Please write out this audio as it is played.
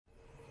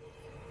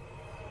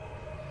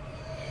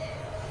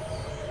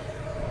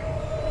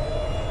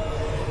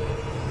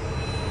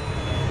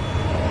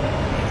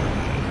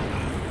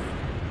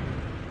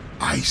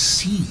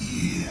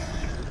see.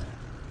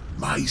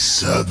 My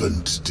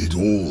servant did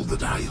all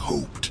that I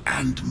hoped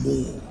and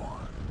more.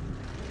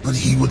 But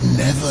he would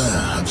never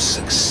have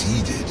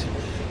succeeded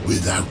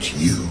without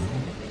you,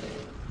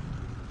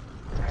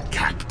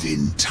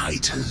 Captain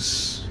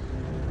Titus.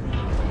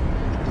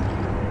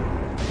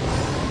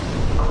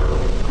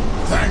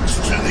 Thanks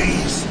to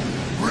these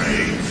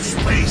brave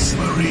space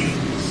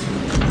marines,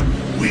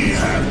 we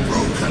have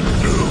broken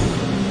through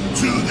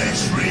to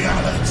this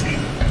reality.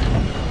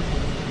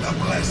 The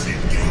blessed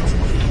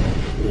gateway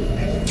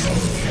is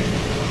broken.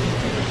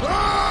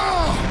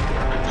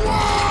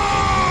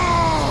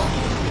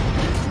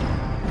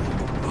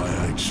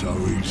 I ain't so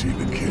easy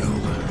to kill.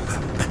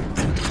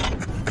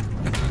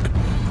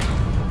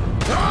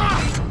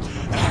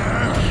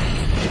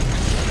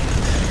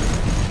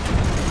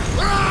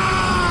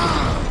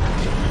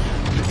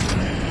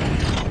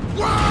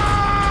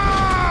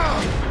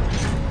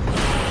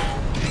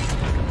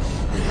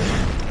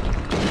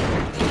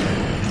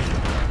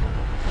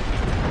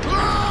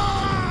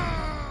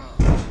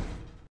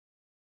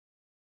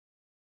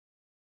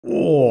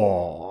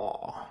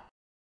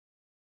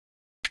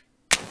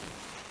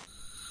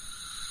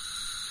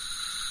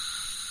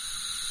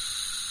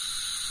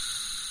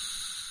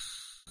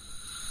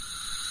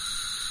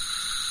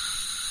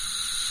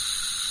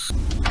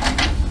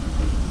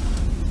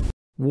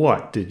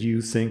 What did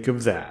you think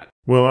of that?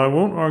 Well, I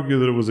won't argue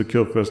that it was a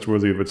killfest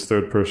worthy of its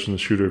third-person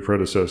shooter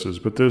predecessors,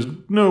 but there's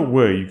no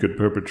way you could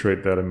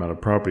perpetrate that amount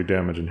of property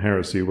damage and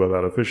heresy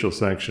without official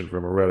sanction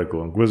from a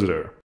radical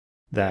inquisitor.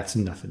 That's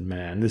nothing,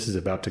 man. This is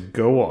about to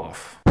go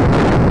off.